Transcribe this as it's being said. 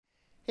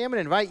Hey, I'm going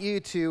to invite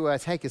you to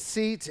take a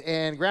seat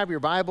and grab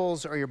your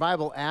Bibles or your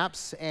Bible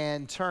apps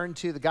and turn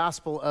to the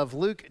Gospel of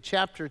Luke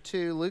chapter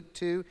 2. Luke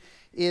 2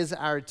 is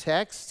our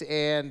text,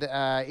 and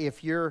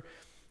if you're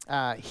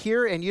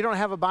here and you don't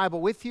have a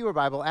Bible with you or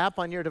Bible app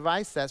on your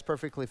device, that's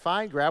perfectly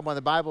fine. Grab one of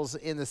the Bibles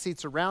in the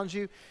seats around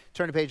you,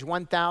 turn to page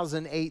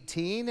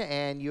 1018,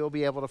 and you'll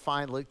be able to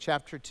find Luke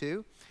chapter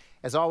 2.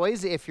 As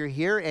always, if you're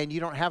here and you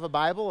don't have a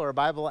Bible or a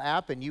Bible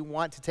app and you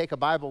want to take a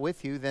Bible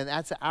with you, then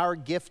that's our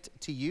gift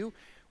to you.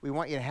 We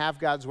want you to have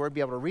God's Word,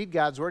 be able to read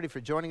God's Word. If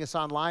you're joining us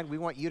online, we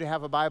want you to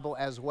have a Bible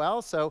as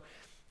well. So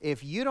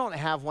if you don't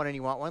have one and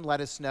you want one,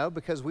 let us know,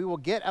 because we will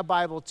get a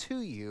Bible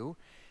to you,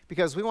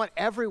 because we want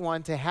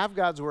everyone to have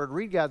God's Word,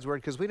 read God's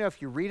Word, because we know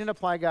if you read and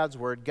apply God's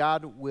Word,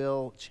 God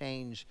will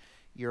change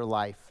your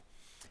life.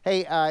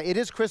 Hey, it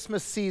is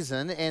Christmas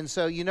season, and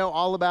so you know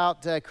all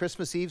about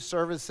Christmas Eve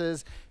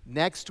services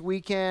next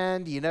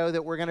weekend. You know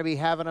that we're going to be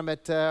having them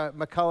at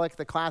McCulloch,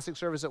 the classic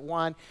service at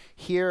 1,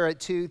 here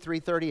at 2,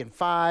 3:30, and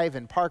 5,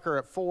 and Parker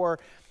at 4.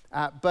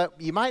 But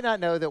you might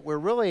not know that we're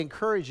really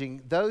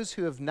encouraging those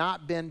who have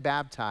not been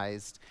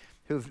baptized,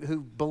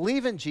 who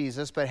believe in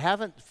Jesus but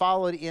haven't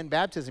followed in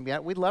baptism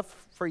yet. We'd love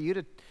for you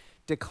to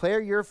declare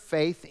your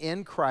faith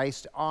in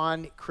Christ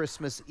on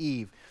Christmas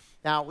Eve.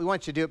 Now, we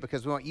want you to do it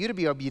because we want you to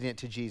be obedient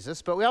to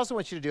Jesus, but we also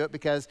want you to do it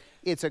because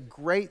it's a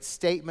great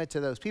statement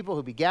to those people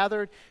who'll be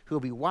gathered, who'll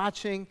be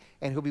watching,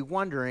 and who'll be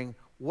wondering,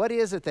 what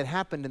is it that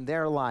happened in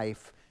their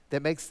life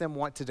that makes them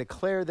want to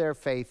declare their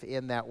faith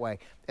in that way?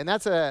 And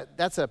that's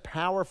a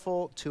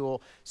powerful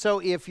tool. So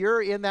if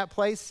you're in that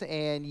place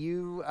and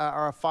you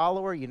are a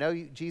follower, you know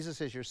Jesus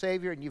is your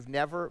Savior, and you've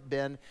never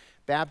been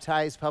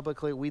baptized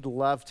publicly, we'd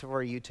love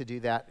for you to do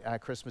that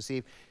Christmas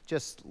Eve.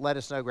 Just let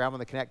us know, grab on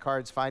the Connect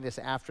cards, find us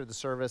after the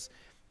service,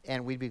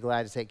 and we'd be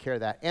glad to take care of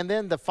that. And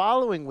then the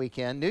following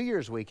weekend, New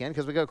Year's weekend,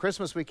 because we go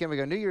Christmas weekend, we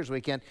go New Year's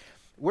weekend,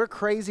 we're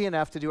crazy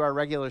enough to do our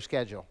regular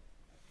schedule.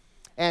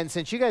 And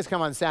since you guys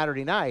come on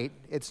Saturday night,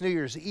 it's New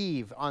Year's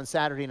Eve on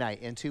Saturday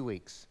night in 2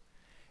 weeks.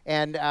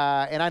 And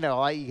I know a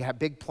lot of you have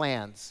big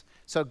plans.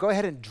 So go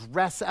ahead and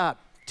dress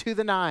up to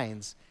the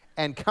nines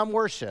and come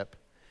worship,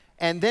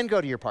 and then go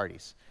to your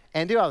parties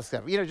and do all this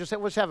stuff. You know,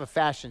 we'll just have a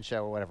fashion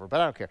show or whatever, but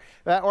I don't care.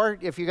 Or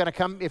if you're going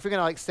to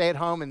like stay at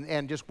home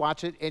and just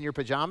watch it in your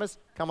pajamas,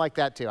 come like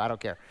that too. I don't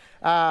care.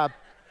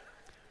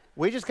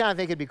 We just kind of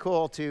think it'd be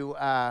cool to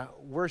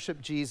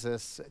worship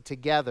Jesus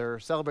together,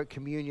 celebrate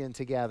communion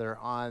together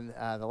on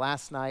the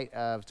last night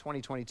of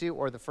 2022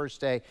 or the first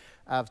day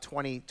of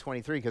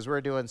 2023, because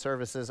we're doing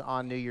services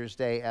on New Year's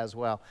Day as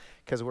well,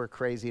 because we're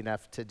crazy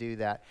enough to do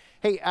that.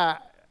 Hey, I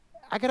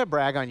got to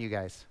brag on you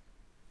guys.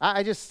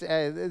 This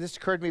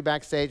occurred to me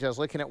backstage. I was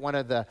looking at one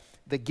of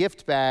the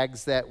gift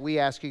bags that we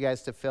asked you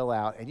guys to fill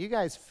out, and you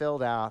guys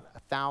filled out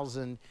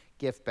 1,000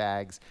 gift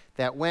bags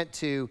that went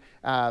to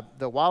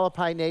the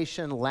Hualapai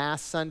Nation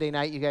last Sunday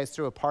night. You guys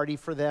threw a party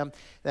for them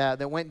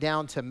that went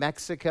down to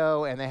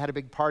Mexico, and they had a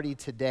big party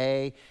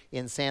today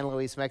in San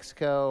Luis,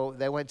 Mexico.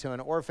 They went to an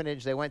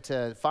orphanage. They went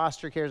to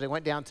foster care. They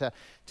went down to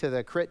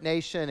the Crit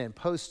Nation in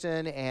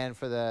Poston, and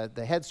for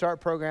the Head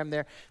Start program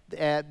there.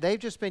 They've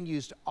just been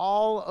used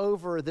all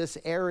over this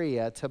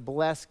area to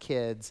bless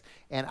kids,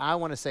 and I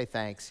want to say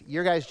thanks.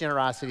 Your guys'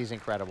 generosity is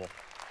incredible.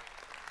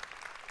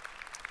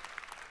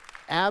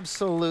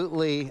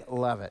 Absolutely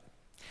love it.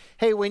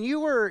 Hey, when you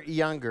were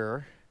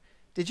younger,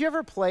 did you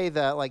ever play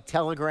the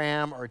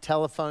telegram or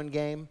telephone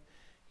game?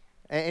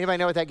 Anybody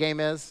know what that game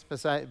is?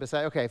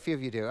 Okay, a few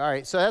of you do. All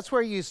right, so that's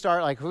where you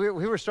start. We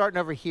were starting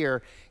over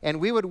here, and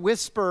we would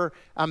whisper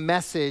a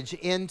message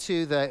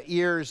into the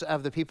ears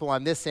of the people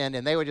on this end,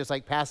 and they would just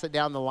pass it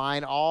down the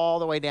line all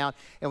the way down.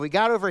 And we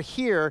got over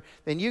here,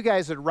 then you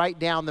guys would write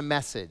down the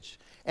message.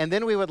 And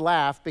then we would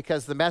laugh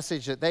because the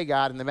message that they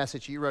got and the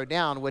message you wrote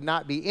down would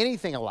not be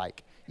anything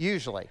alike,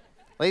 usually.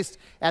 At least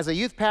as a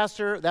youth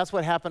pastor, that's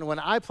what happened when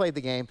I played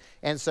the game,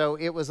 and so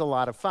it was a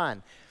lot of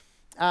fun.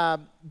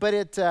 But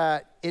it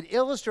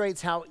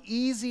illustrates how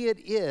easy it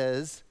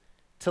is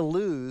to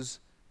lose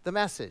the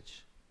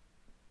message.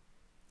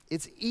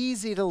 It's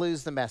easy to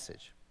lose the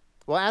message.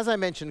 Well, as I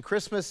mentioned,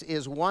 Christmas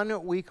is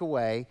 1 week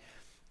away,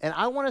 and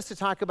I want us to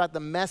talk about the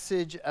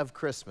message of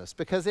Christmas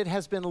because it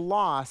has been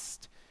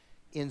lost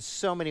in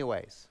so many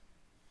ways.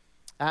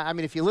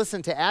 If you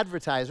listen to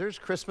advertisers,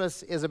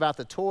 Christmas is about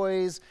the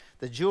toys,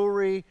 the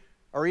jewelry,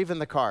 or even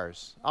the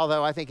cars.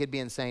 Although I think it'd be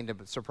insane to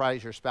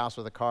surprise your spouse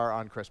with a car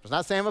on Christmas.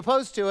 Not saying I'm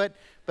opposed to it,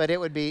 but it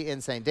would be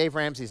insane. Dave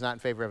Ramsey's not in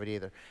favor of it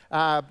either.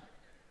 And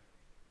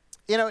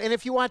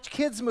if you watch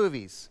kids'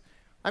 movies,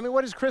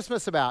 what is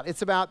Christmas about?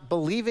 It's about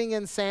believing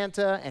in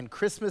Santa and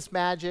Christmas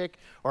magic,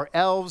 or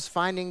elves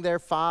finding their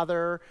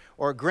father,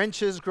 or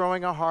Grinches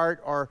growing a heart,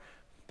 or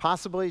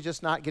possibly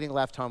just not getting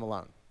left home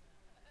alone,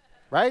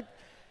 right?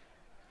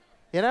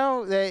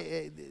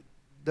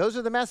 Those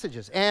are the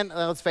messages. And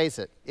let's face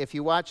it, if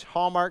you watch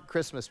Hallmark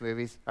Christmas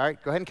movies, all right,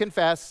 go ahead and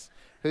confess.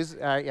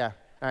 All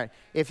right.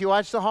 If you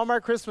watch the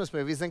Hallmark Christmas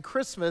movies, then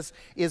Christmas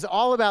is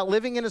all about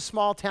living in a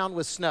small town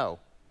with snow.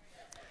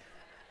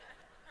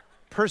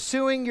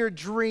 pursuing your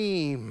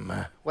dream,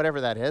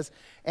 whatever that is,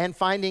 and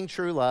finding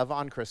true love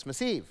on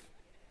Christmas Eve.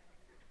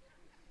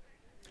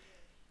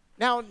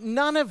 Now,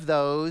 none of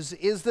those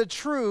is the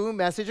true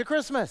message of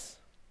Christmas.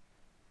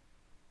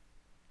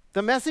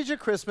 The message of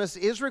Christmas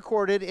is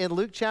recorded in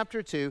Luke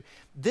chapter 2.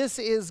 This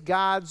is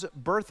God's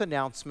birth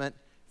announcement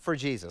for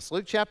Jesus.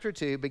 Luke chapter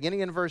 2, beginning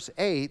in verse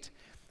 8,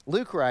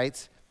 Luke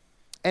writes,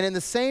 "And in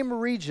the same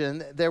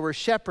region there were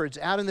shepherds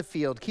out in the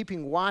field,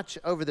 keeping watch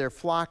over their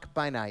flock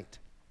by night.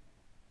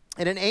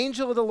 And an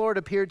angel of the Lord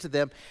appeared to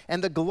them,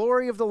 and the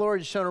glory of the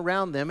Lord shone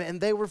around them,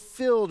 and they were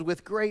filled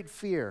with great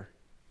fear.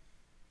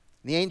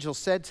 And the angel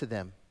said to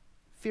them,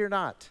 'Fear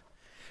not.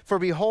 For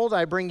behold,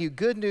 I bring you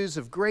good news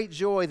of great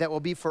joy that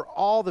will be for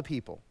all the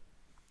people.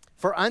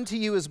 For unto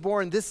you is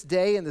born this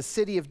day in the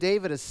city of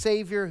David a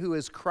Savior who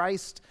is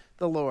Christ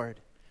the Lord.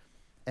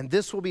 And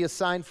this will be a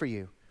sign for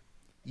you.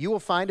 You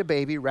will find a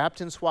baby wrapped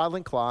in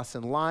swaddling cloths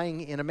and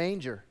lying in a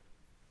manger.'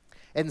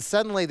 And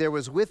suddenly there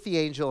was with the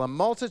angel a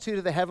multitude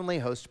of the heavenly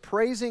host,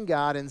 praising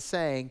God and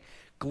saying,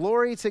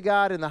 'Glory to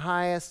God in the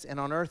highest, and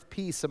on earth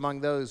peace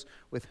among those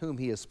with whom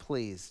he is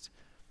pleased.'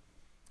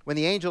 When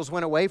the angels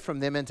went away from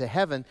them into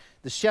heaven,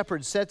 the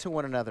shepherds said to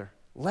one another,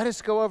 'Let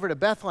us go over to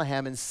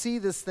Bethlehem and see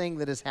this thing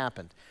that has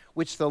happened,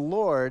 which the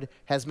Lord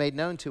has made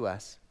known to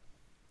us.'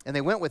 And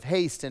they went with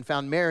haste and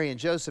found Mary and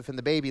Joseph and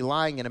the baby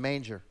lying in a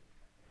manger.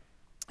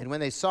 And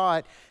when they saw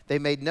it, they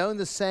made known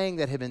the saying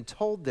that had been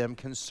told them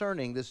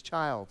concerning this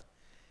child.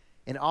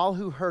 And all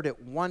who heard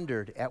it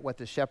wondered at what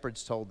the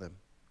shepherds told them.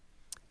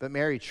 But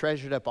Mary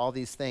treasured up all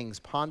these things,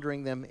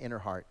 pondering them in her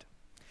heart.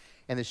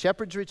 And the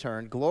shepherds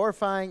returned,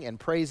 glorifying and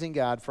praising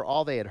God for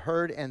all they had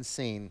heard and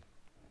seen,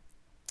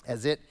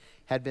 as it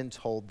had been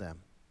told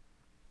them."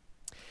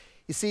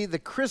 You see, the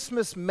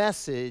Christmas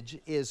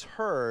message is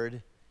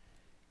heard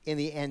in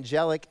the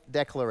angelic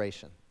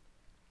declaration.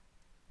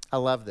 I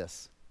love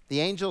this. The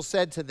angel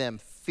said to them,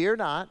 "Fear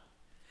not,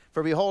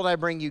 for behold, I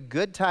bring you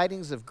good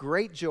tidings of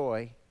great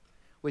joy,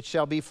 which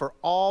shall be for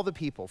all the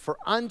people. For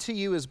unto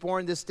you is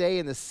born this day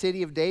in the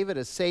city of David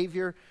a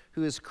Savior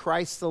who is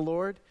Christ the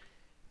Lord.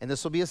 And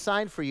this will be a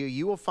sign for you.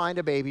 You will find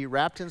a baby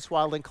wrapped in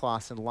swaddling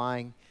cloths and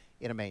lying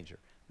in a manger."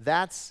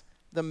 That's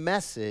the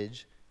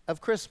message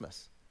of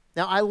Christmas.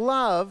 Now, I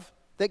love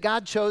that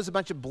God chose a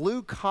bunch of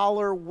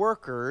blue-collar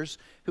workers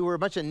who were a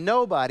bunch of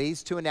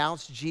nobodies to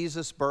announce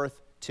Jesus'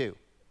 birth to.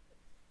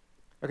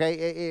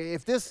 Okay,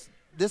 if this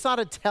ought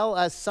to tell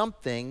us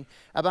something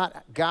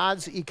about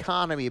God's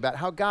economy, about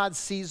how God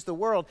sees the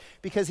world,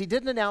 because he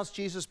didn't announce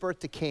Jesus' birth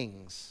to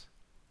kings.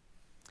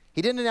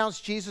 He didn't announce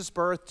Jesus'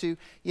 birth to,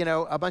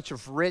 a bunch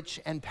of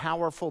rich and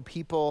powerful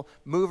people,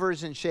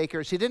 movers and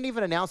shakers. He didn't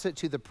even announce it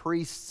to the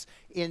priests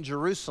in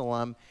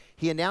Jerusalem.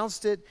 He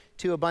announced it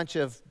to a bunch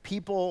of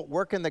people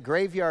working the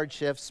graveyard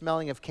shift,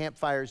 smelling of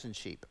campfires and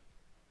sheep.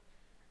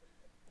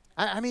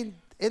 I mean,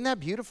 isn't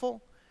that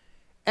beautiful?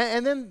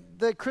 And then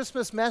the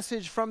Christmas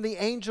message from the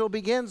angel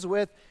begins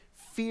with,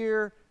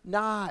 "Fear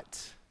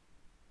not."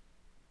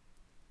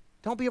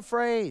 Don't be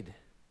afraid.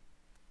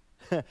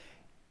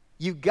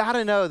 You got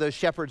to know those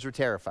shepherds were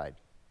terrified,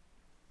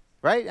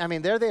 right? I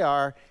mean, there they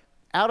are,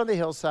 out on the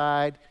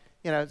hillside.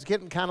 It's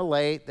getting kind of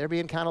late. They're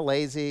being kind of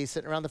lazy,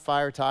 sitting around the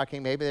fire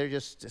talking. Maybe they're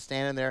just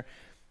standing there.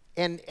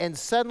 And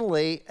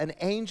suddenly, an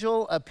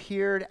angel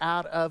appeared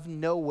out of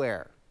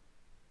nowhere.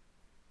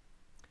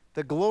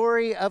 The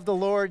glory of the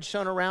Lord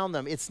shone around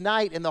them. It's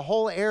night, and the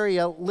whole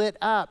area lit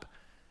up.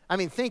 I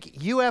mean,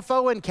 think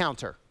UFO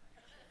encounter,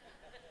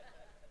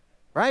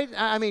 right?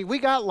 I mean, we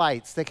got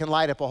lights that can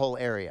light up a whole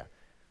area.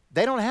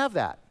 They don't have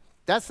that.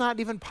 That's not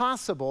even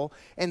possible.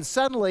 And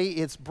suddenly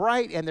it's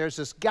bright, and there's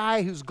this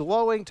guy who's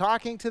glowing,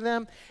 talking to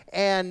them,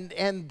 and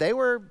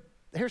they're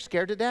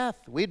scared to death.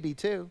 We'd be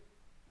too.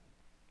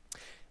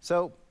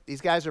 So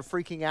these guys are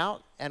freaking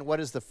out, and what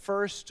is the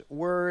first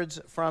words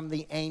from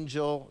the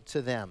angel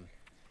to them?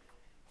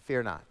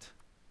 Fear not.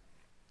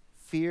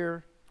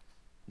 Fear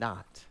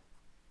not.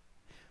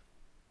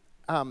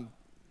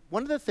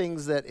 One of the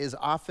things that is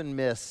often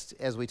missed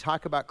as we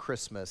talk about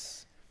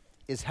Christmas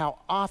is how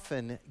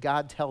often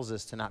God tells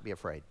us to not be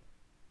afraid.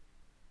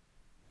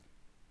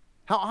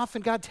 How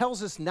often God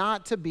tells us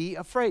not to be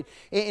afraid.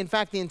 In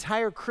fact, the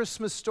entire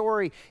Christmas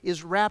story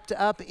is wrapped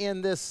up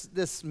in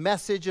this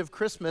message of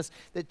Christmas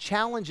that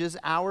challenges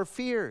our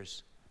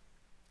fears,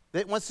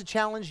 that wants to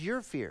challenge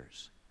your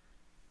fears.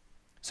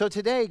 So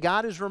today,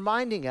 God is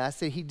reminding us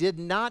that he did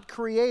not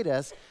create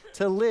us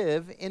to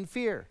live in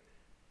fear.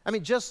 I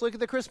mean, just look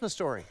at the Christmas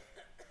story.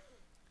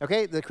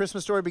 Okay, the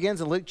Christmas story begins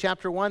in Luke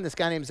chapter 1. This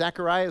guy named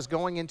Zechariah is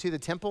going into the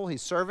temple.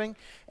 He's serving,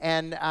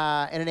 and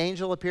an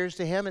angel appears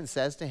to him and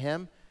says to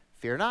him,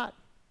 "Fear not."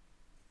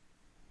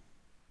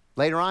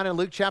 Later on in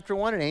Luke chapter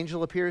 1, an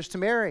angel appears to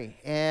Mary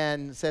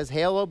and says,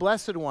 "Hail, O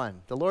blessed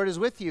one, the Lord is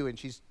with you." And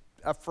she's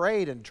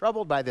afraid and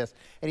troubled by this.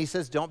 And he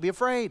says, "Don't be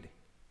afraid."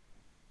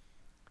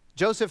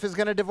 Joseph is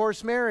going to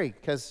divorce Mary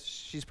because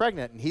she's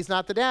pregnant, and he's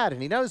not the dad,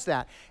 and he knows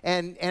that.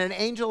 And an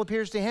angel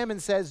appears to him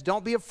and says,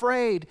 "Don't be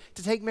afraid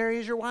to take Mary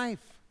as your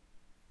wife."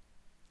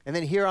 And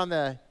then here on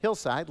the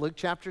hillside, Luke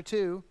chapter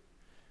 2,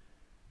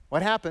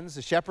 What happens?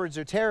 The shepherds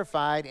are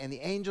terrified, and the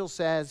angel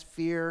says,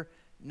 "Fear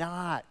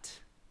not."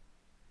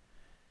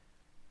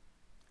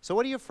 So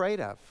what are you afraid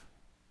of?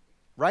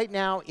 Right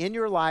now in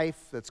your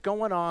life that's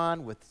going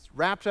on,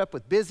 wrapped up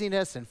with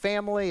busyness and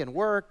family and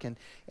work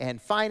and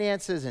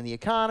finances and the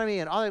economy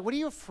and all that, what are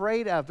you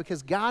afraid of?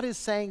 Because God is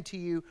saying to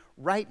you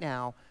right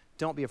now,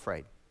 don't be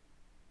afraid.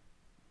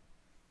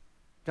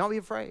 Don't be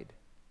afraid.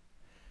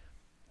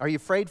 Are you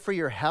afraid for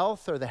your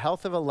health or the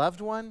health of a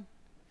loved one?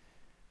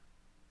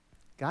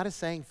 God is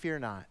saying, fear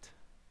not.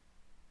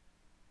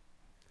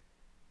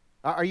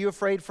 Are you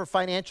afraid for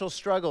financial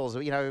struggles,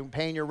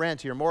 paying your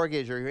rent, your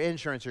mortgage, or your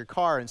insurance, your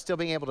car, and still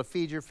being able to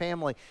feed your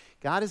family?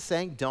 God is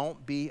saying,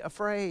 don't be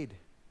afraid.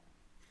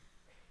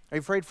 Are you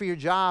afraid for your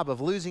job,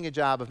 of losing a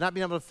job, of not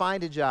being able to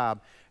find a job?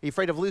 Are you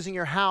afraid of losing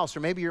your house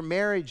or maybe your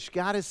marriage?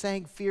 God is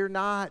saying, fear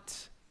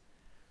not.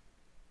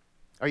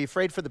 Are you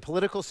afraid for the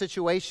political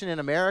situation in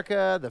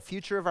America, the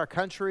future of our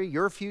country,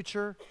 your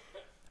future?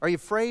 Are you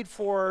afraid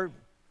for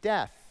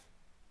death?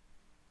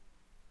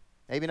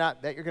 Maybe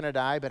not that you're going to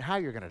die, but how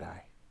you're going to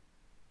die.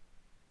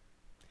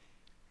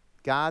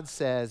 God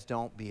says,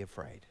 don't be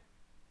afraid.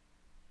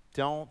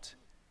 Don't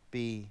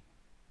be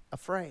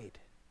afraid.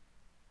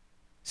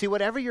 See,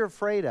 whatever you're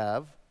afraid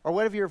of, or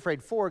whatever you're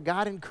afraid for,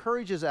 God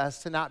encourages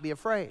us to not be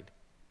afraid.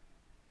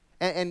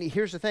 And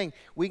here's the thing.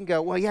 We can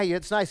go, well, yeah,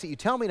 it's nice that you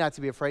tell me not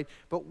to be afraid,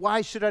 but why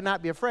should I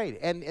not be afraid?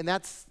 And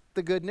that's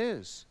the good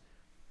news.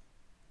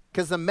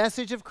 Because the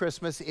message of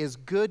Christmas is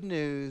good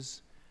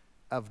news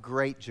of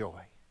great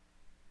joy.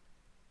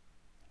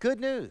 Good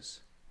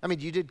news. I mean,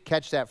 you did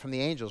catch that from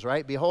the angels,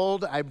 right?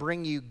 Behold, I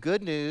bring you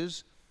good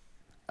news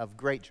of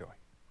great joy.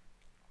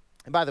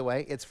 And by the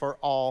way, it's for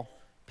all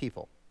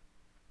people.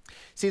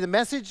 See,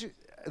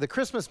 the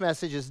Christmas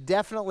message is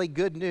definitely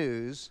good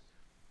news,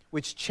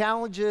 which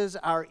challenges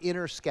our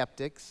inner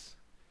skeptics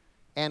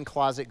and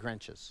closet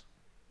Grinches,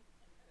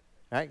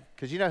 right?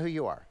 Because you know who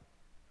you are.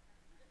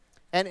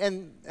 And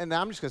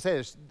I'm just going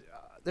to say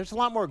there's a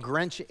lot more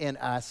Grinch in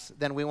us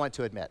than we want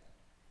to admit.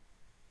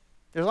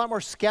 There's a lot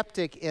more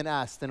skeptic in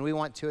us than we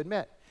want to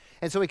admit.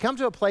 And so we come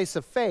to a place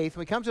of faith.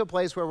 We come to a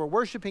place where we're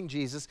worshiping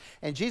Jesus,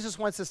 and Jesus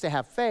wants us to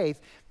have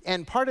faith.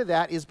 And part of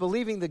that is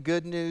believing the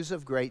good news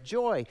of great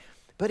joy.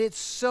 But it's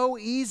so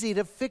easy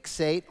to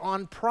fixate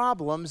on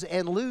problems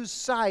and lose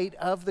sight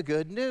of the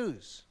good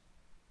news.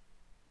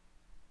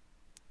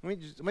 Let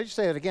me just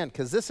say that again,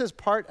 because this is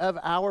part of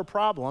our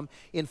problem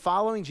in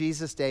following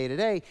Jesus day to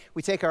day.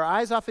 We take our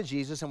eyes off of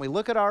Jesus and we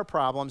look at our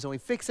problems and we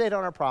fixate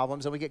on our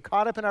problems and we get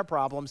caught up in our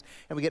problems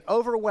and we get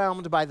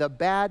overwhelmed by the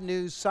bad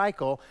news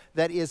cycle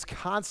that is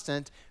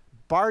constant,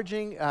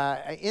 barging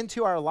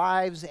into our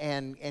lives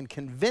and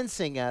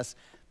convincing us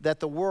that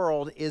the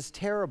world is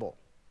terrible.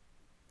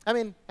 I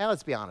mean, now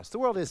let's be honest. The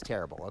world is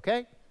terrible,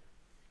 okay?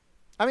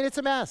 I mean, it's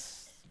a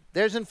mess.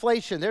 There's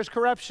inflation. There's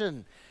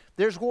corruption.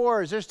 There's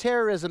wars, there's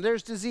terrorism,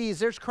 there's disease,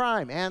 there's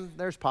crime, and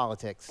there's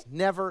politics,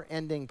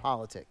 never-ending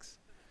politics.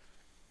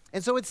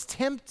 And so it's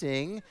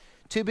tempting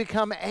to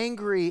become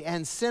angry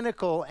and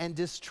cynical and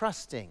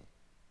distrusting.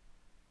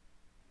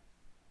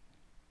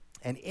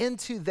 And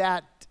into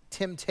that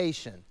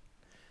temptation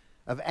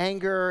of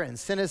anger and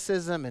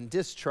cynicism and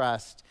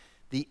distrust,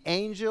 the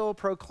angel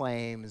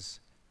proclaims,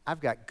 I've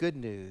got good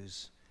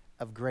news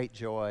of great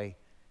joy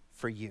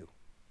for you.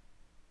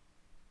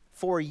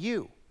 For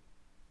you.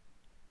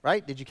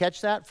 Right? Did you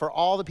catch that? For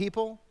all the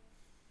people,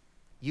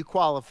 you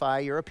qualify.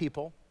 You're a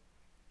people.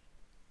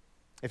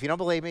 If you don't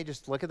believe me,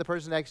 just look at the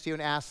person next to you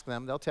and ask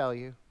them. They'll tell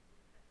you.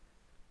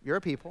 You're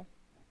a people.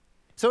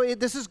 So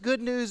this is good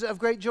news of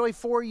great joy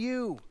for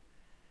you.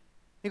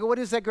 You go, what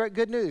is that great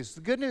good news?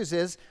 The good news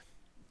is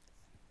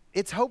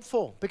it's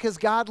hopeful because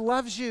God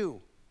loves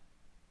you.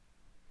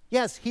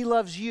 Yes, he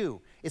loves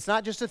you. It's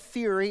not just a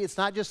theory. It's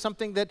not just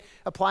something that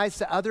applies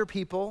to other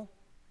people.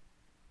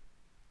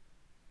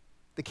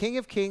 The King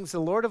of Kings, the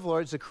Lord of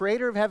Lords, the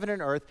creator of heaven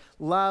and earth,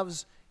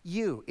 loves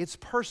you. It's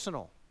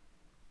personal.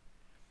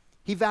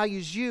 He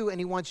values you and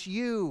he wants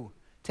you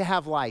to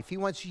have life. He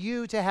wants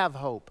you to have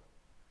hope.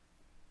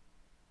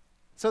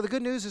 So the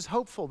good news is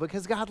hopeful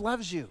because God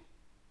loves you.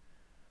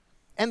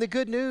 And the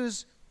good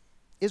news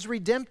is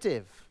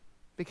redemptive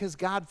because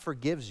God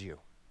forgives you.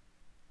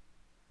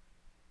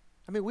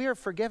 I mean, we are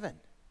forgiven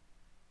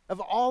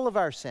of all of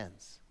our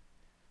sins.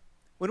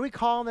 When we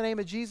call on the name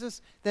of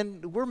Jesus,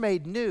 then we're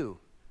made new.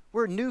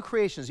 We're new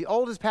creations. The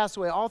old has passed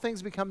away. All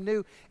things become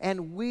new.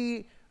 And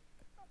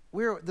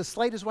the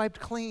slate is wiped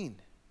clean.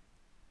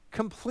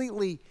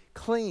 Completely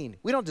clean.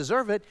 We don't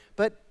deserve it,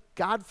 but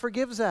God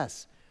forgives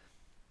us.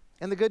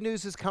 And the good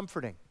news is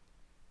comforting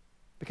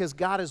because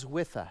God is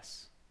with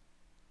us.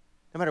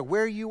 No matter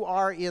where you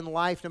are in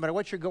life, no matter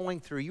what you're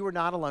going through, you are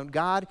not alone.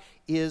 God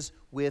is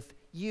with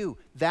you.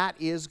 That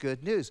is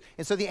good news.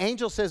 And so the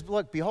angel says,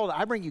 look, behold,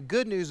 I bring you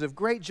good news of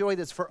great joy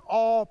that's for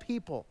all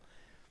people.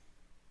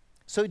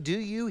 So do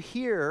you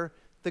hear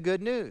the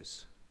good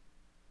news?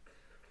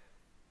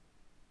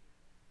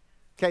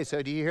 Okay,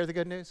 so do you hear the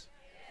good news?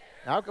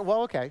 Okay,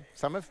 well, okay.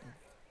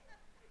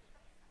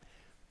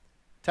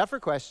 Tougher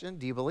question,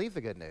 do you believe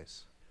the good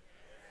news?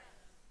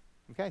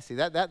 Okay, see,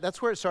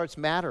 that's where it starts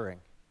mattering.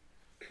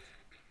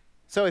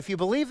 So if you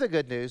believe the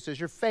good news, does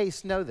your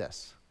face know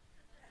this?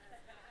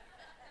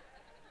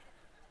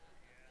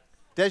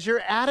 Does your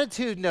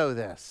attitude know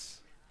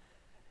this?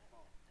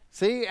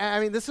 See, I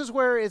mean, this is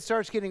where it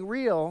starts getting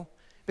real,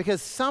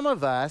 because some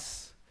of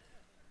us,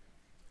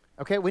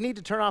 okay, we need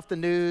to turn off the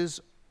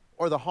news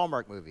or the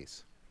Hallmark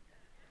movies.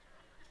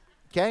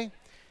 Okay?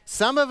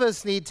 Some of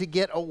us need to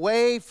get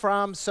away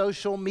from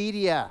social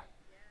media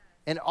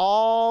and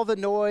all the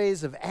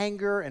noise of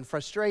anger and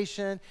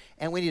frustration,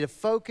 and we need to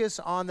focus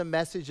on the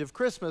message of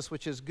Christmas,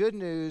 which is good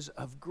news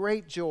of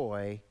great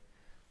joy,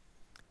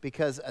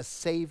 because a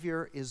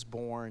Savior is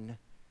born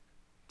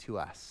to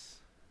us.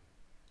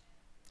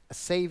 A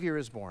Savior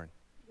is born.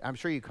 I'm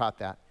sure you caught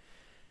that.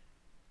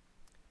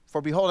 For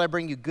behold, I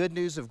bring you good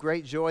news of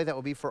great joy that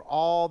will be for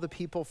all the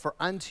people. For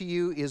unto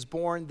you is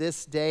born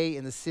this day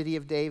in the city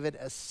of David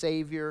a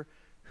Savior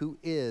who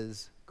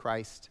is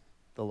Christ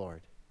the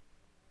Lord.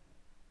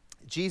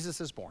 Jesus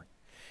is born.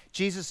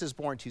 Jesus is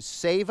born to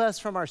save us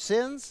from our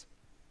sins.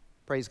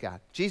 Praise God.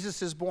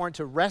 Jesus is born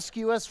to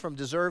rescue us from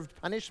deserved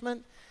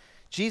punishment.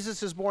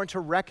 Jesus is born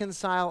to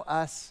reconcile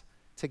us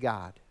to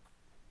God.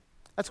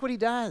 That's what he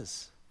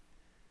does.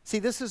 See,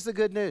 this is the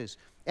good news.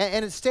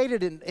 And it's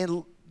stated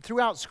in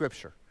throughout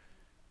Scripture.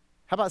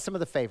 How about some of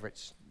the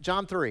favorites?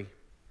 John 3.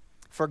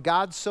 For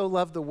God so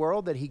loved the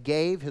world that he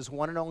gave his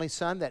one and only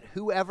Son, that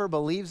whoever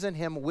believes in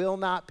him will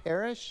not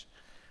perish,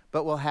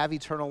 but will have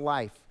eternal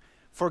life.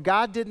 For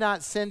God did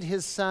not send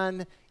his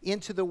Son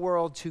into the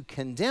world to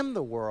condemn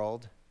the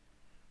world,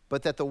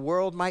 but that the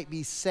world might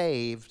be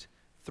saved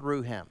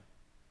through him.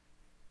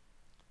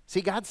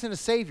 See, God sent a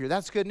Savior.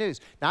 That's good news.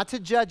 Not to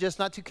judge us,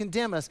 not to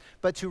condemn us,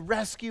 but to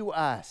rescue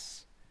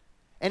us.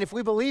 And if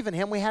we believe in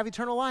him, we have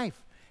eternal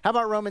life. How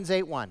about Romans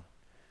 8:1?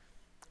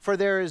 For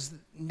there is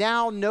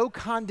now no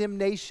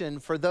condemnation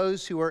for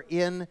those who are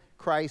in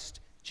Christ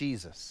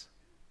Jesus.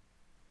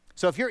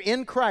 So if you're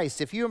in Christ,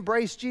 if you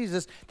embrace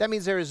Jesus, that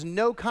means there is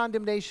no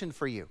condemnation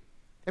for you.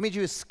 That means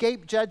you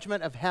escape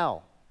judgment of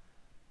hell.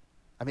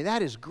 I mean,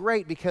 that is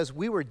great, because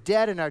we were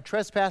dead in our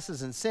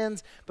trespasses and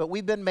sins, but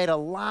we've been made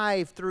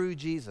alive through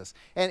Jesus.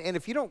 And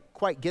if you don't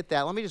quite get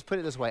that, let me just put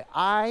it this way.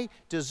 I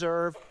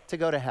deserve to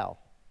go to hell.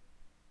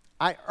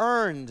 I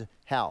earned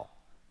hell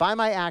by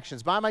my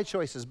actions, by my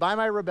choices, by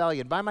my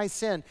rebellion, by my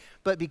sin.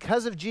 But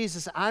because of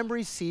Jesus, I'm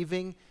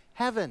receiving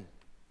heaven.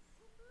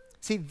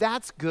 See,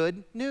 that's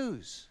good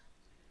news.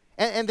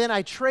 And then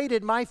I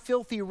traded my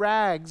filthy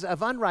rags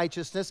of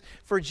unrighteousness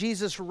for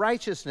Jesus'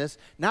 righteousness,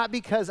 not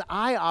because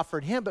I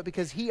offered him, but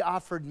because he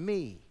offered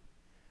me.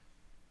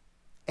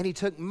 And he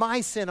took my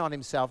sin on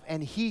himself,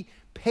 and he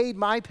paid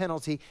my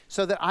penalty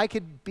so that I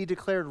could be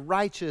declared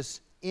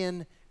righteous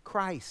in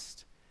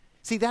Christ.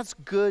 See, that's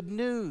good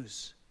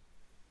news.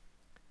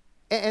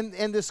 And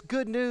this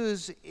good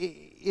news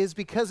is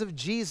because of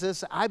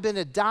Jesus, I've been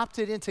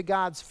adopted into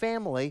God's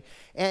family,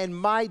 and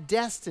my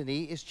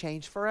destiny is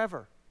changed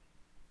forever.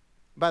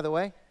 By the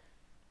way,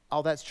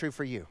 all that's true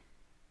for you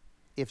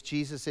if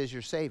Jesus is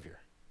your Savior.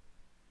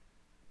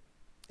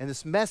 And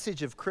this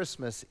message of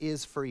Christmas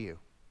is for you,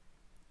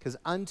 because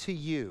unto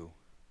you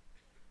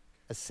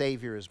a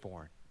Savior is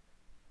born.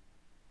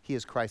 He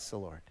is Christ the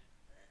Lord.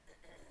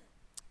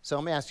 So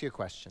let me ask you a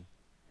question.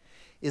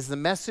 Is the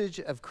message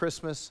of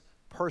Christmas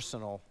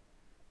personal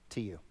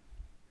to you?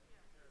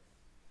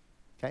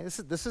 Okay,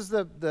 this is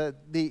the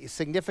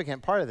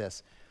significant part of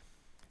this.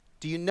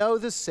 Do you know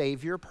the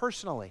Savior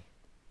personally?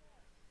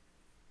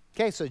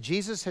 Okay, so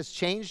Jesus has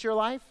changed your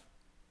life?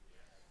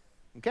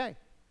 Okay.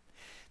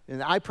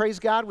 And I praise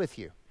God with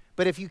you.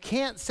 But if you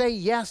can't say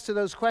yes to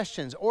those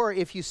questions, or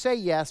if you say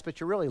yes, but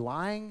you're really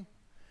lying,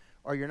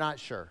 or you're not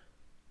sure.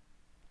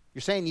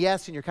 You're saying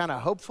yes and you're kind of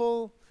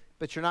hopeful,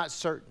 but you're not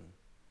certain.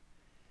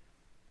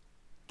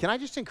 Can I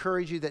just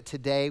encourage you that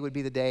today would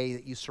be the day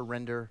that you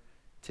surrender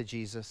to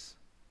Jesus?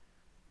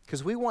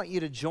 Because we want you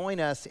to join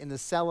us in the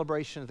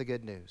celebration of the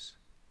good news.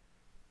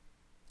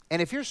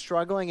 And if you're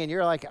struggling and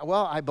you're like,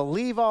 well, I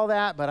believe all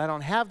that, but I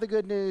don't have the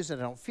good news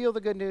and I don't feel the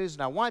good news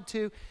and I want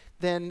to,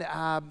 then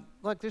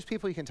look, there's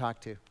people you can talk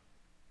to.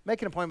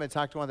 Make an appointment to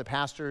talk to one of the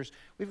pastors.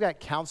 We've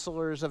got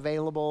counselors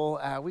available.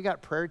 We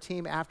got prayer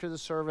team after the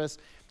service.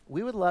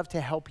 We would love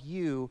to help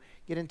you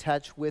get in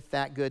touch with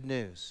that good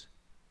news.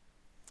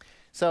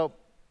 So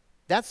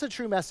that's the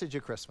true message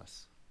of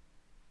Christmas.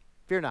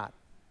 Fear not.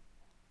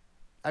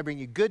 I bring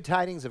you good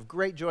tidings of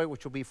great joy,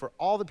 which will be for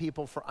all the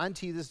people. For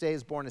unto you this day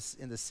is born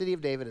in the city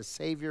of David a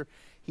Savior.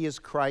 He is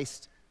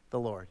Christ the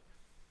Lord.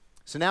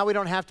 So now we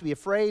don't have to be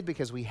afraid,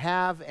 because we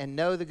have and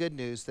know the good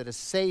news that a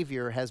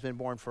Savior has been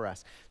born for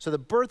us. So the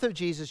birth of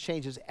Jesus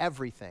changes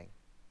everything.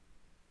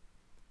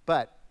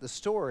 But the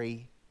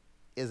story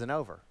isn't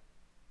over.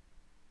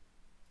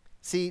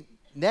 See,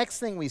 next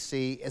thing we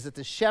see is that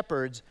the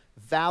shepherds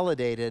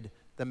validated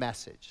the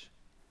message.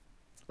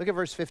 Look at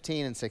verse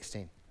 15 and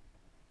 16.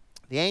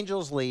 The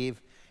angels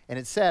leave, and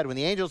it said, when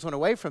the angels went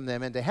away from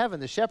them into heaven,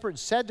 the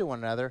shepherds said to one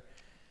another,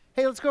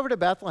 hey, let's go over to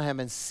Bethlehem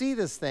and see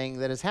this thing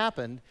that has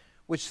happened,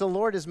 which the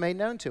Lord has made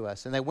known to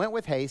us. And they went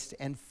with haste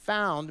and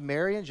found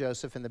Mary and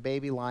Joseph and the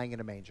baby lying in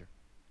a manger.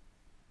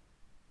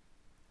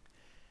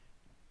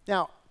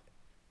 Now,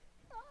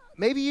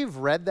 maybe you've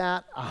read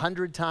that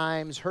 100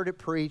 times, heard it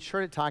preached,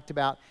 heard it talked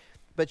about,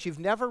 but you've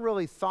never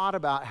really thought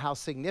about how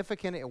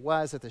significant it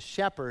was that the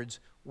shepherds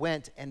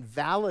went and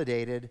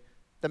validated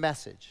the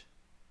message.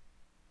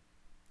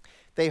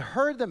 They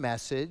heard the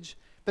message,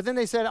 but then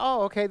they said,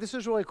 oh, okay, this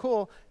is really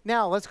cool.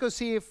 Now let's go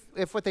see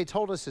if what they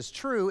told us is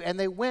true. And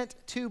they went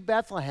to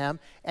Bethlehem,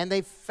 and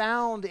they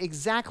found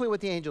exactly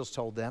what the angels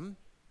told them.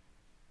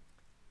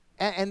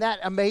 And that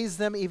amazed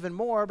them even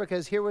more,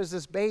 because here was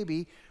this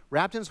baby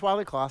wrapped in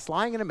swaddling cloths,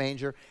 lying in a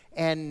manger,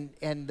 and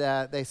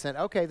they said,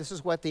 okay, this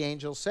is what the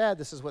angels said.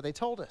 This is what they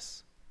told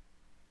us.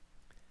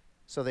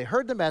 So they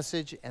heard the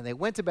message, and they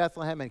went to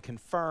Bethlehem and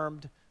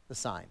confirmed the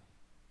sign.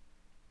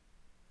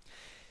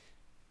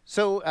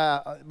 So,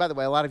 by the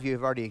way, a lot of you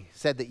have already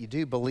said that you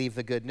do believe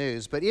the good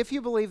news. But if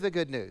you believe the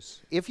good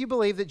news, if you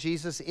believe that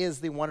Jesus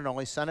is the one and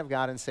only Son of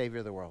God and Savior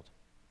of the world,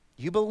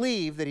 you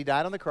believe that he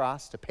died on the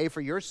cross to pay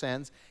for your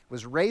sins,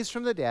 was raised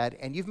from the dead,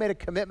 and you've made a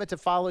commitment to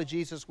follow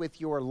Jesus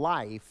with your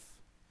life,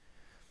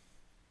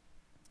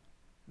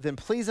 then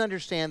please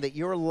understand that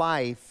your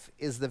life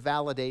is the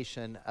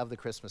validation of the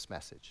Christmas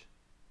message.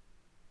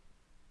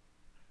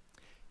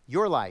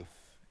 Your life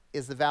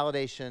is the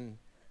validation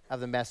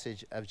of the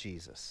message of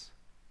Jesus.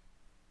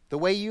 The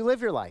way you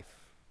live your life,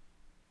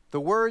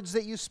 the words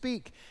that you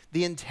speak,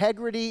 the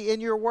integrity in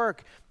your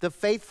work, the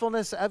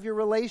faithfulness of your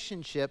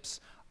relationships,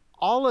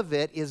 all of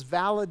it is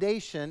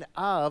validation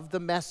of the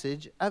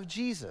message of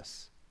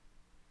Jesus.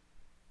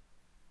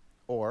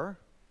 Or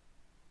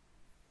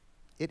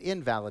it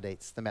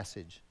invalidates the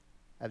message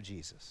of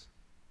Jesus.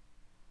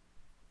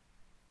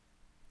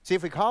 See,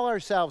 if we call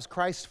ourselves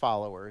Christ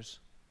followers,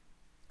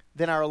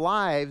 then our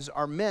lives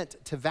are meant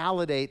to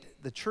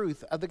validate the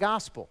truth of the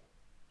gospel.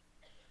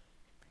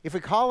 If we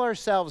call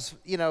ourselves,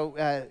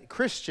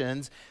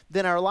 Christians,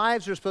 then our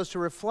lives are supposed to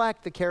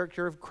reflect the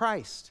character of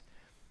Christ.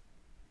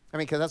 I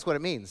mean, because that's what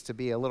it means to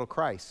be a little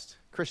Christ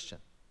Christian.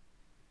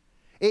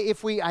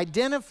 If we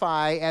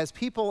identify as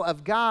people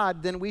of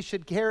God, then we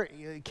should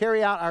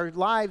carry out our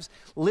lives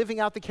living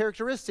out the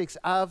characteristics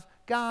of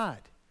God.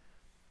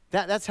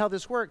 That's how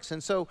this works.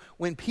 And so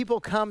when people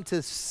come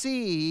to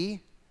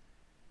see,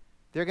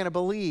 they're going to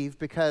believe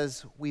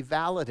because we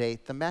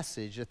validate the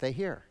message that they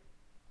hear.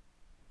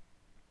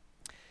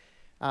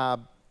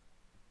 The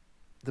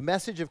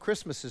message of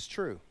Christmas is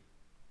true.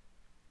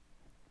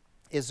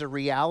 Is the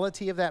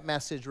reality of that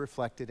message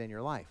reflected in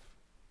your life?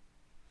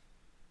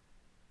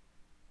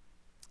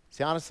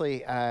 See,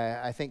 honestly,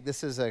 I think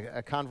this is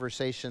a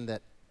conversation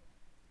that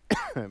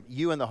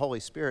you and the Holy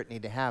Spirit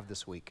need to have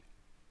this week.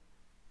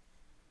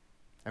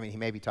 I mean, he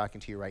may be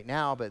talking to you right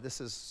now, but this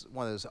is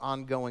one of those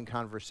ongoing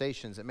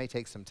conversations. It may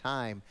take some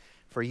time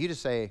for you to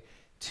say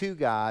to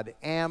God,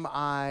 am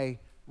I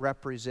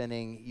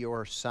representing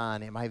your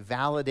Son? Am I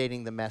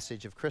validating the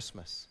message of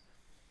Christmas?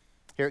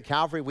 Here at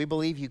Calvary, we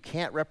believe you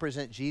can't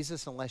represent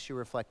Jesus unless you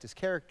reflect his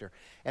character.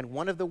 And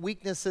one of the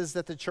weaknesses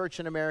that the church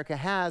in America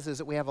has is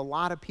that we have a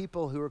lot of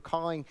people who are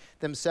calling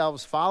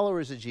themselves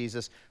followers of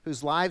Jesus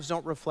whose lives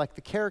don't reflect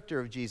the character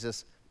of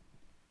Jesus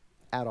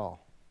at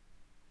all.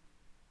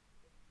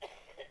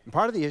 And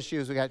part of the issue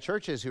is we got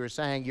churches who are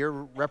saying you're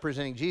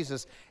representing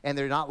Jesus and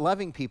they're not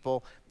loving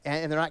people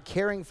and they're not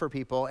caring for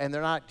people and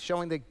they're not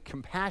showing the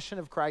compassion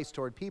of Christ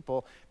toward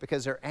people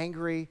because they're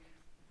angry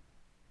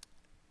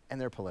and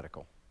they're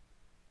political.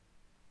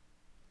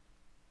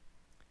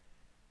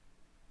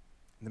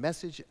 The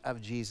message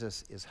of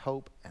Jesus is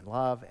hope and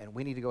love, and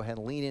we need to go ahead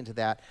and lean into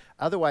that.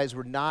 Otherwise,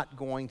 we're not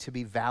going to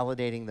be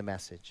validating the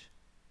message.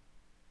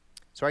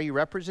 So are you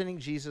representing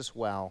Jesus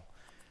well?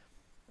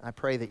 I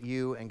pray that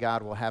you and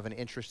God will have an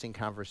interesting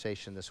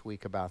conversation this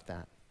week about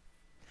that.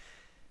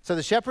 So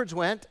the shepherds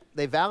went,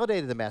 they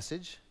validated the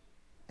message,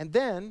 and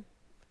then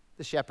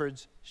the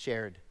shepherds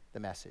shared the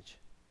message.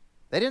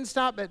 They didn't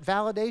stop at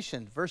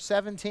validation. Verse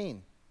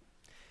 17.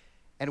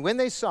 And when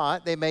they saw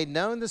it, they made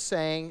known the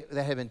saying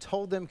that had been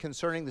told them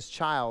concerning this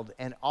child,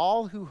 and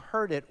all who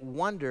heard it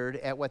wondered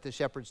at what the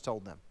shepherds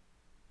told them.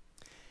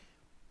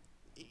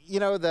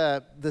 You know,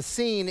 the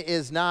scene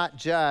is not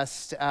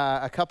just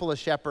a couple of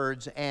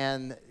shepherds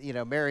and,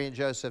 Mary and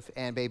Joseph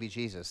and baby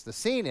Jesus. The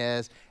scene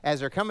is, as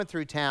they're coming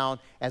through town,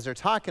 as they're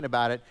talking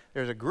about it,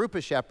 there's a group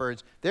of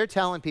shepherds. They're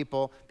telling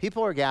people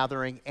are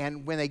gathering,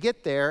 and when they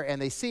get there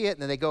and they see it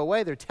and then they go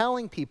away, they're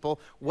telling people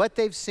what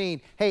they've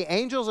seen. Hey,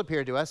 angels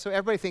appeared to us, so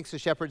everybody thinks the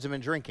shepherds have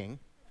been drinking.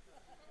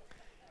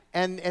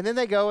 And then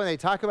they go and they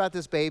talk about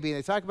this baby and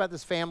they talk about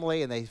this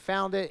family and they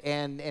found it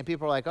and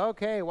people are like,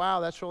 okay, wow,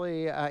 that's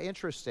really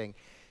interesting.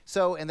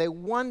 So, and they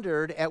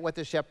wondered at what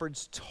the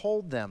shepherds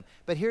told them.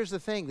 But here's the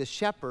thing, the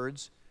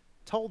shepherds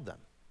told them.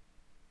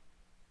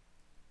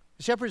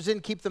 The shepherds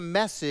didn't keep the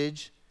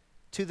message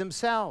to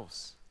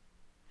themselves.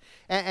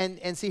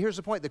 And see, here's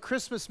the point. The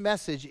Christmas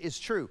message is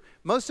true.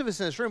 Most of us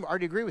in this room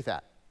already agree with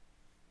that.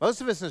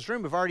 Most of us in this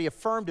room have already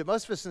affirmed it.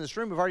 Most of us in this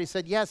room have already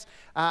said, yes,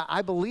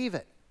 I believe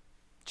it.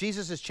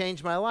 Jesus has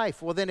changed my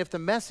life. Well, then if the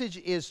message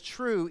is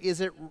true,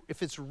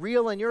 if it's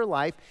real in your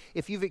life,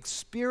 if you've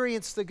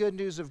experienced the good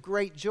news of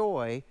great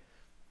joy,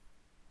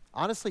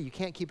 honestly, you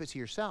can't keep it to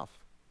yourself.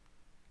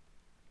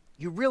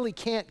 You really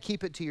can't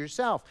keep it to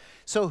yourself.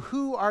 So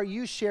who are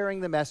you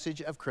sharing the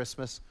message of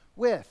Christmas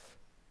with?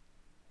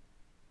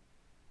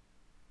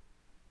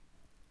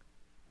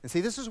 And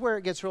see, this is where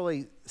it gets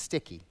really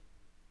sticky.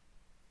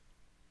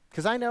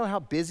 Because I know how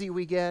busy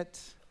we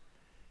get.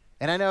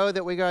 And I know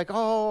that we go like,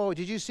 oh,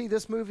 did you see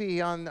this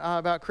movie on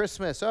about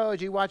Christmas? Oh,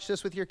 did you watch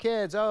this with your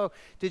kids? Oh,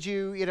 did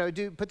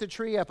you put the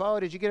tree up?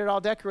 Oh, did you get it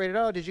all decorated?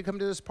 Oh, did you come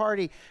to this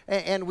party?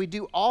 And we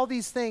do all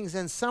these things,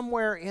 and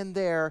somewhere in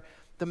there,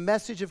 the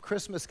message of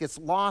Christmas gets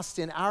lost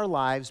in our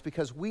lives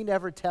because we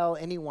never tell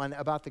anyone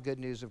about the good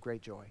news of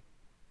great joy.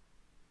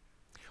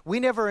 We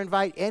never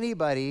invite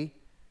anybody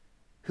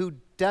who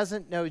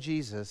doesn't know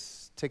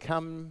Jesus to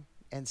come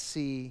and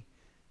see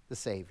the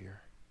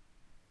Savior.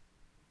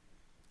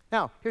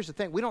 Now, here's the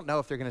thing. We don't know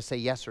if they're going to say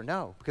yes or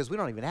no because we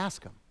don't even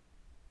ask them.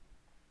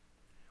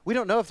 We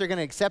don't know if they're going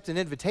to accept an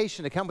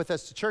invitation to come with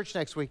us to church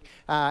next week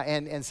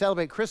and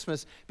celebrate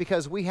Christmas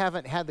because we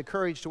haven't had the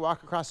courage to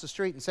walk across the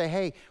street and say,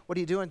 hey, what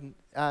are you doing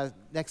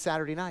next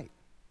Saturday night?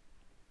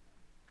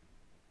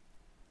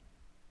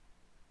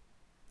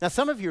 Now,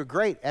 some of you are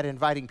great at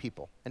inviting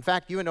people. In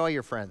fact, you annoy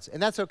your friends,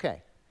 and that's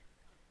okay,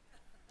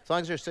 as long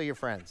as they're still your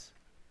friends.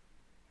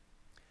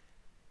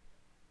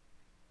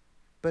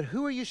 But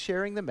who are you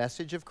sharing the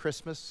message of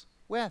Christmas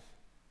with?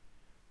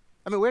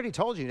 I mean, we already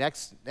told you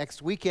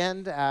next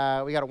weekend, we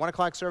got a 1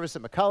 o'clock service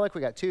at McCulloch.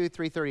 We got 2,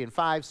 3:30, and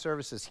 5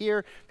 services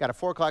here. We've got a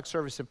 4 o'clock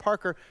service in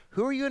Parker.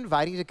 Who are you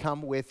inviting to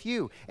come with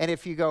you? And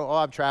if you go, oh,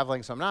 I'm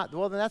traveling, so I'm not,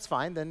 well, then that's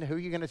fine. Then who are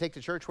you going to take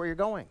to church where you're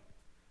going?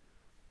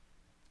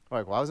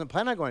 Like, well, I wasn't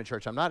planning on going to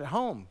church. I'm not at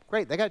home.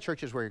 Great, they got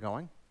churches where you're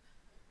going.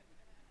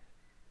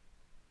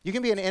 You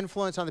can be an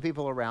influence on the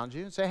people around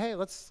you and say, hey,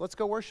 let's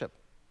go worship.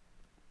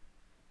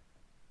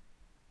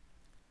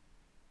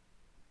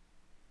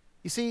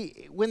 You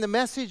see, when the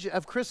message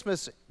of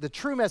Christmas, the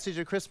true message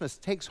of Christmas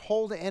takes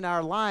hold in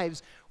our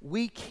lives,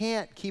 we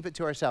can't keep it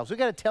to ourselves. We've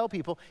got to tell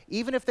people,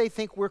 even if they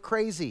think we're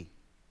crazy.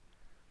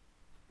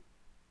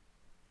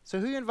 So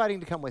who are you inviting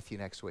to come with you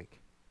next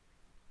week?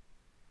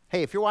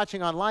 Hey, if you're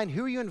watching online,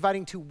 who are you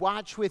inviting to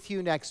watch with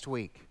you next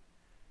week?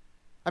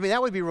 I mean,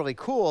 that would be really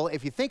cool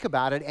if you think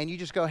about it and you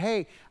just go,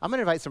 hey, I'm going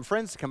to invite some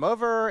friends to come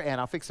over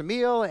and I'll fix a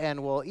meal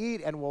and we'll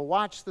eat and we'll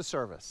watch the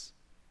service.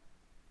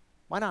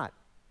 Why not?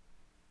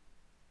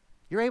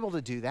 You're able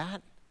to do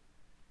that.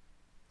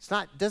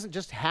 It doesn't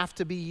just have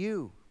to be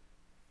you.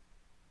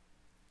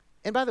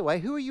 And by the way,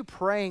 who are you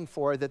praying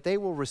for that they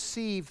will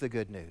receive the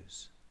good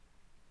news?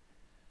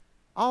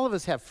 All of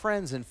us have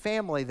friends and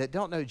family that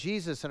don't know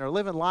Jesus and are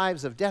living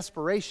lives of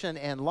desperation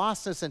and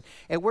lostness,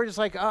 and we're just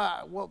like,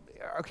 well,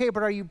 okay,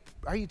 but are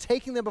you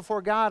taking them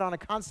before God on a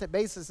constant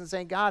basis and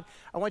saying, God,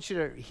 I want you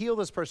to heal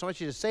this person, I want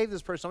you to save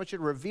this person, I want you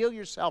to reveal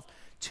yourself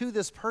to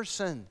this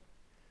person?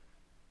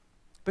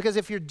 Because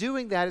if you're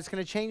doing that, it's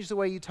going to change the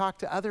way you talk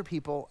to other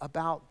people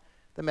about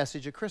the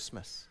message of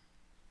Christmas.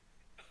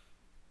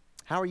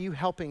 How are you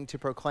helping to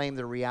proclaim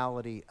the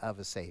reality of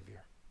a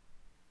Savior?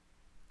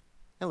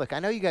 And look, I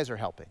know you guys are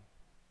helping.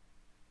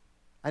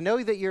 I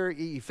know that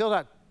you filled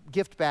out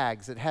gift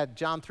bags that had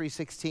John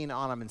 3:16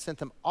 on them and sent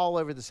them all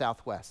over the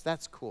Southwest.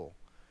 That's cool.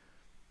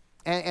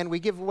 And we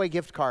give away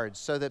gift cards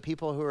so that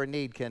people who are in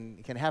need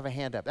can have a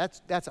hand up.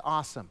 That's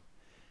awesome.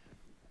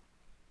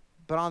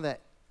 But on the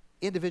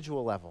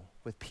individual level,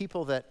 with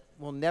people that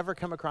will never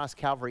come across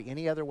Calvary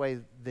any other way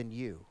than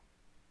you,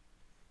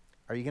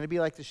 are you going to be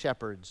like the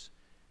shepherds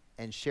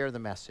and share the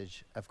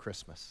message of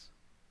Christmas?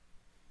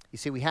 You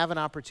see, we have an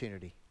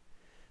opportunity.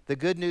 The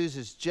good news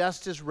is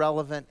just as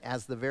relevant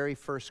as the very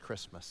first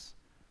Christmas.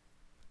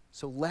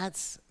 So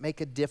let's make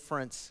a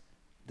difference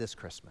this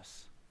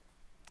Christmas.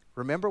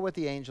 Remember what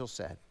the angel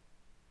said.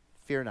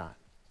 Fear not.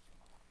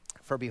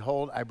 For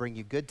behold, I bring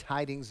you good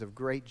tidings of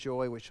great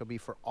joy, which shall be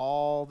for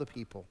all the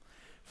people.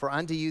 For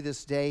unto you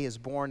this day is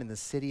born in the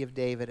city of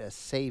David a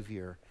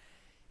Savior.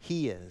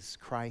 He is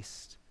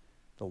Christ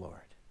the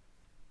Lord.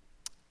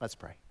 Let's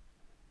pray.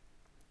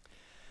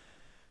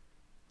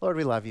 Lord,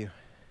 we love you.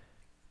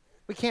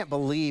 We can't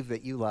believe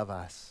that you love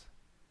us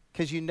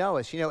because you know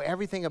us. You know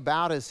everything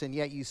about us, and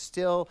yet you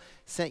still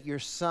sent your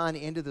Son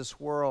into this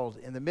world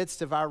in the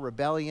midst of our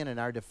rebellion and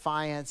our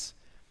defiance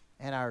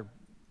and our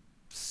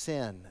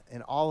sin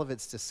and all of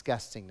its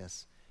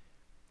disgustingness.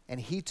 And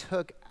he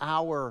took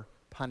our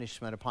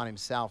punishment upon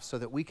himself so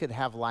that we could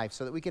have life,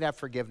 so that we could have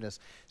forgiveness,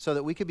 so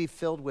that we could be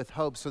filled with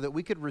hope, so that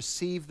we could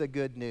receive the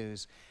good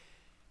news.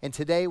 And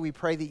today we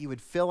pray that you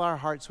would fill our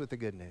hearts with the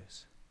good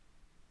news.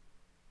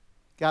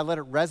 God, let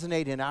it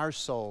resonate in our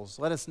souls.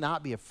 Let us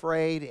not be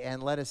afraid,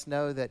 and let us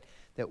know that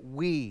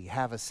we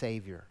have a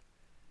Savior.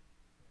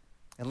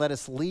 And let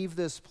us leave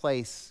this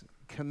place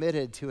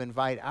committed to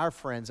invite our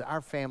friends, our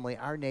family,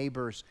 our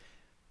neighbors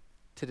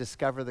to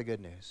discover the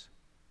good news.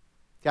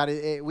 God,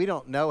 we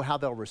don't know how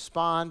they'll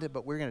respond,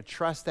 but we're going to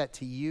trust that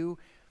to you.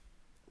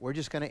 We're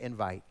just going to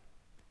invite,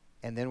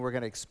 and then we're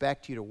going to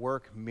expect you to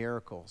work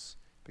miracles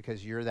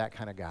because you're that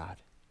kind of God.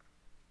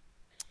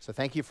 So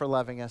thank you for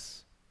loving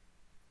us.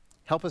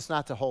 Help us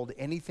not to hold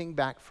anything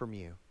back from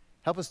you.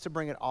 Help us to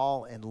bring it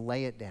all and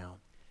lay it down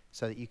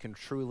so that you can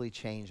truly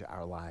change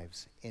our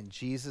lives. In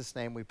Jesus'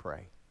 name we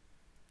pray.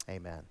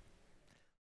 Amen.